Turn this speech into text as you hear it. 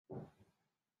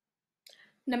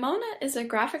Nimona is a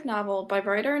graphic novel by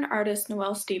writer and artist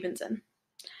Noelle Stevenson.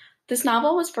 This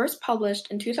novel was first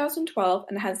published in 2012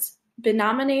 and has been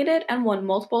nominated and won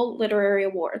multiple literary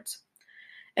awards.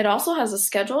 It also has a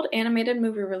scheduled animated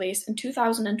movie release in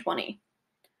 2020.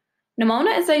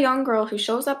 Nimona is a young girl who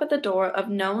shows up at the door of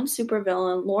known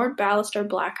supervillain Lord Ballister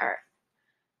Blackheart.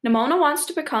 Nimona wants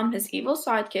to become his evil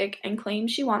sidekick and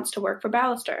claims she wants to work for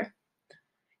Ballister.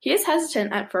 He is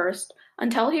hesitant at first,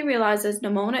 until he realizes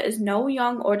Nimona is no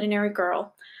young ordinary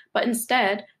girl, but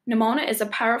instead, Nimona is a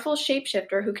powerful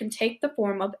shapeshifter who can take the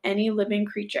form of any living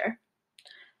creature.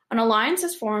 An alliance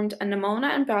is formed and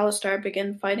Nimona and Ballister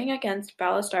begin fighting against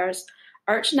Ballister's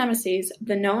arch-nemesis,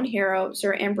 the known hero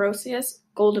Sir Ambrosius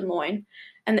Goldenloin,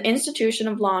 and the institution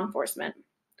of law enforcement.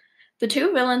 The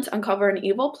two villains uncover an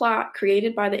evil plot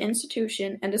created by the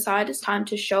institution and decide it's time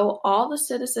to show all the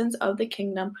citizens of the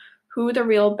kingdom who the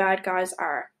real bad guys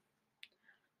are.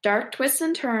 Dark twists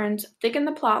and turns thicken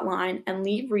the plotline and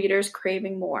leave readers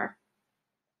craving more.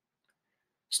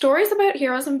 Stories about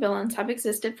heroes and villains have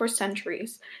existed for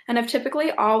centuries and have typically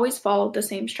always followed the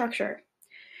same structure.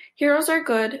 Heroes are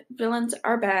good, villains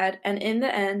are bad, and in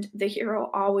the end, the hero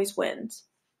always wins.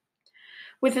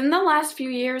 Within the last few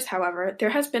years, however, there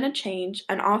has been a change,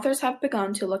 and authors have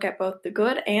begun to look at both the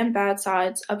good and bad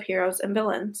sides of heroes and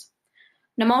villains.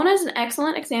 Nimona is an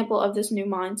excellent example of this new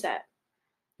mindset.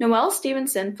 Noelle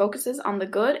Stevenson focuses on the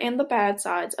good and the bad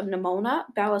sides of Nimona,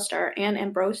 Ballister, and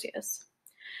Ambrosius.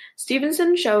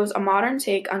 Stevenson shows a modern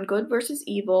take on good versus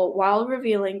evil while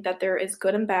revealing that there is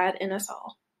good and bad in us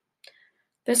all.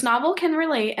 This novel can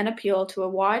relate and appeal to a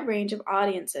wide range of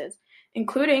audiences,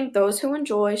 including those who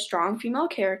enjoy strong female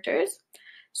characters,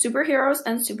 superheroes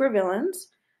and supervillains,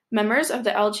 members of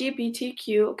the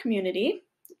LGBTQ community,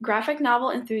 graphic novel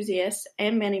enthusiasts,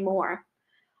 and many more.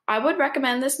 I would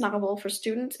recommend this novel for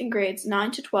students in grades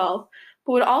 9 to 12,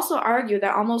 but would also argue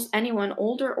that almost anyone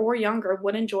older or younger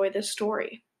would enjoy this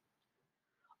story.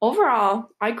 Overall,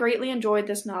 I greatly enjoyed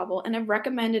this novel and have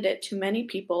recommended it to many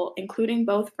people, including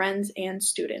both friends and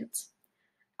students.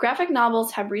 Graphic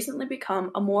novels have recently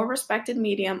become a more respected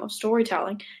medium of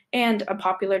storytelling and a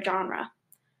popular genre.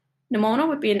 Nimona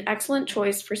would be an excellent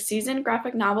choice for seasoned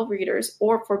graphic novel readers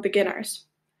or for beginners.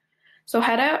 So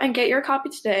head out and get your copy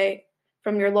today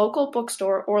from your local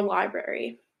bookstore or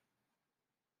library.